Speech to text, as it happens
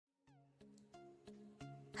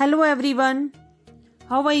Hello everyone,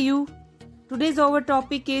 how are you? Today's our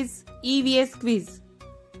topic is EVS quiz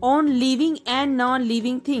on living and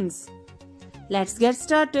non-living things. Let's get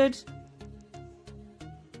started.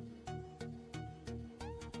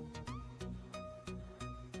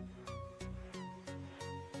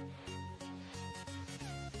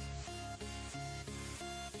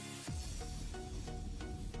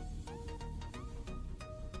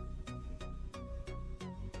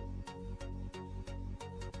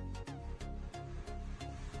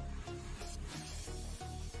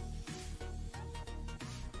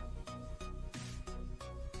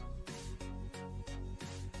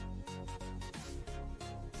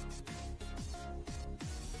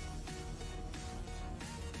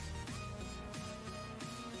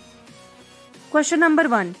 Question number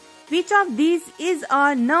 1. Which of these is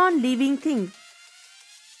a non-living thing?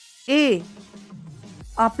 A.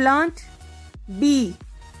 A plant. B.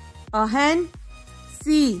 A hen.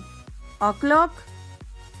 C. A clock.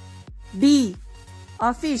 D.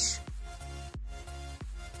 A fish.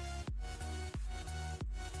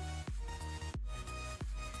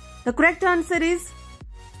 The correct answer is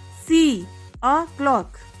C. A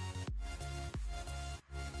clock.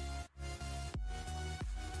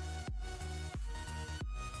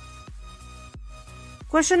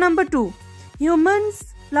 Question number 2.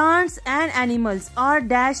 Humans, plants and animals are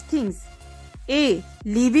dash things. A.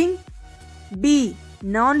 Living. B.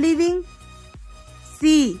 Non-living.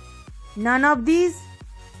 C. None of these.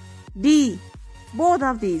 D. Both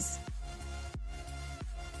of these.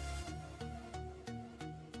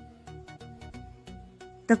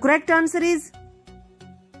 The correct answer is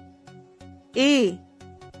A.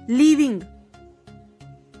 Living.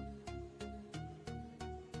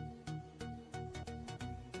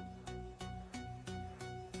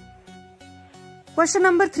 Question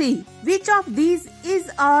number 3. Which of these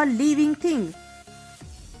is a living thing?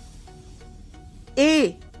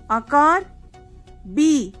 A. A car.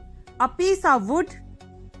 B. A piece of wood.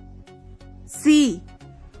 C.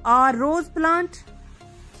 A rose plant.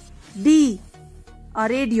 D. A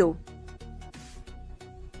radio.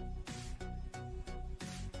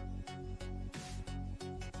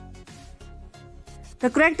 The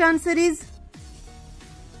correct answer is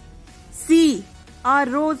C. A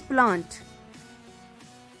rose plant.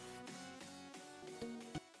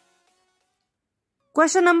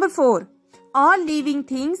 Question number 4. All living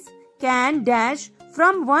things can dash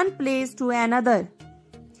from one place to another.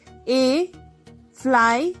 A.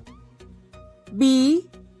 Fly. B.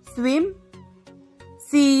 Swim.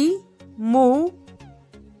 C. Move.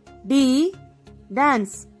 D.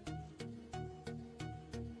 Dance.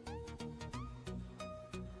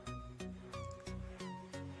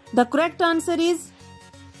 The correct answer is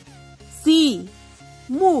C.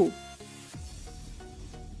 Move.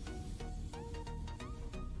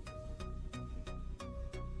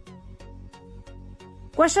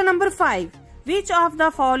 Question number 5. Which of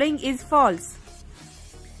the following is false?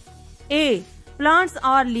 A. Plants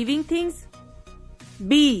are living things.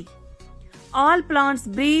 B. All plants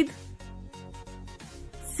breathe.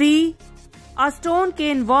 C. A stone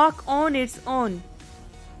can walk on its own.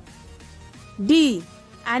 D.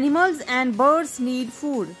 Animals and birds need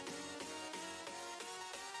food.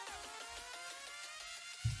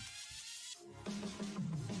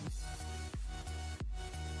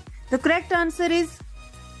 The correct answer is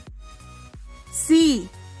C.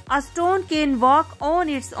 A stone can walk on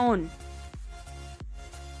its own.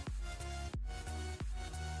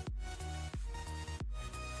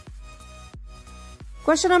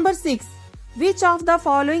 Question number 6. Which of the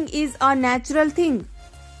following is a natural thing?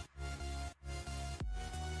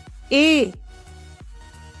 A.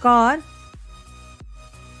 Car.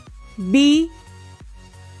 B.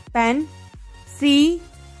 Pen. C.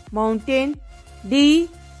 Mountain. D.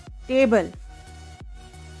 Table.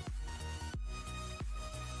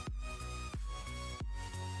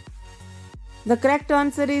 The correct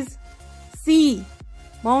answer is C.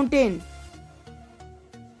 Mountain.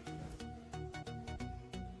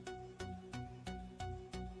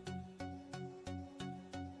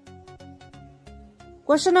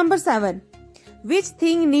 Question number 7. Which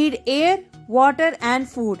thing need air, water and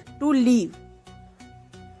food to live?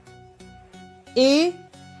 A.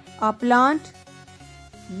 A plant.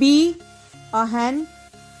 B. A hen.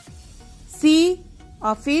 C.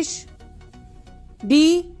 A fish.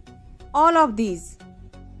 D. All of these.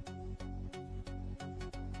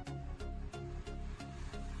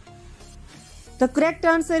 The correct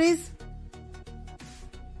answer is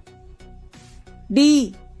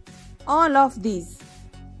D. All of these.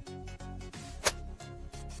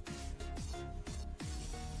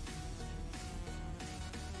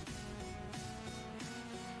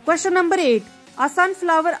 Question number 8. A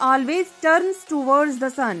sunflower always turns towards the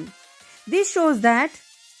sun. This shows that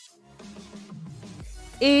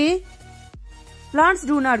A. Plants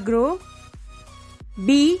do not grow.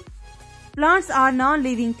 B. Plants are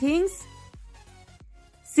non-living things.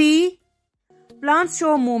 C. Plants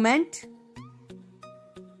show movement.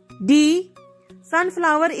 D.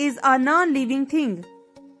 Sunflower is a non-living thing.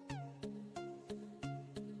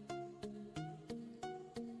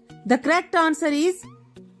 The correct answer is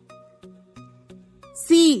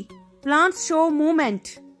C. Plants show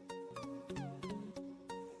movement.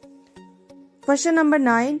 Question number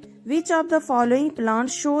 9. Which of the following plant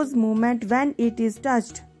shows movement when it is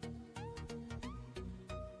touched?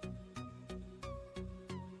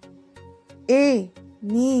 A.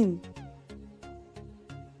 Neem.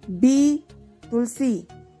 B. Tulsi.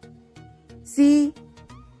 C.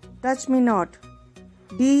 Touch me not.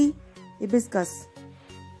 D. Hibiscus.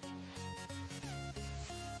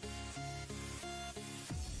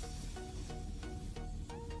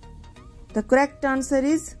 The correct answer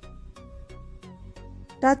is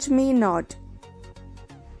touch me not.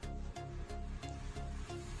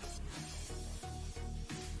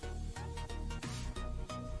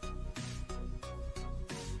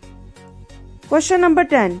 Question number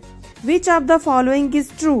 10. Which of the following is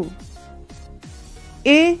true?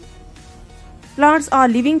 A. Plants are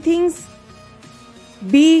living things.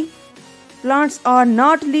 B. Plants are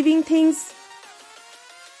not living things.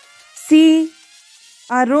 C.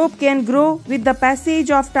 A rope can grow with the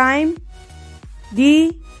passage of time.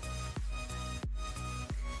 D.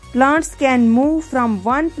 Plants can move from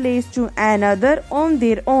one place to another on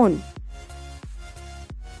their own.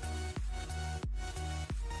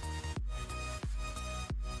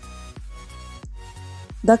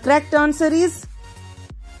 The correct answer is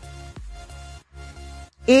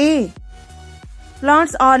A.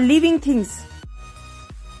 Plants are living things.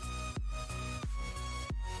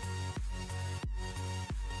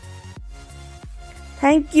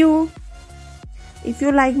 Thank you. If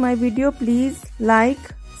you like my video, please like,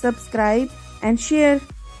 subscribe and share.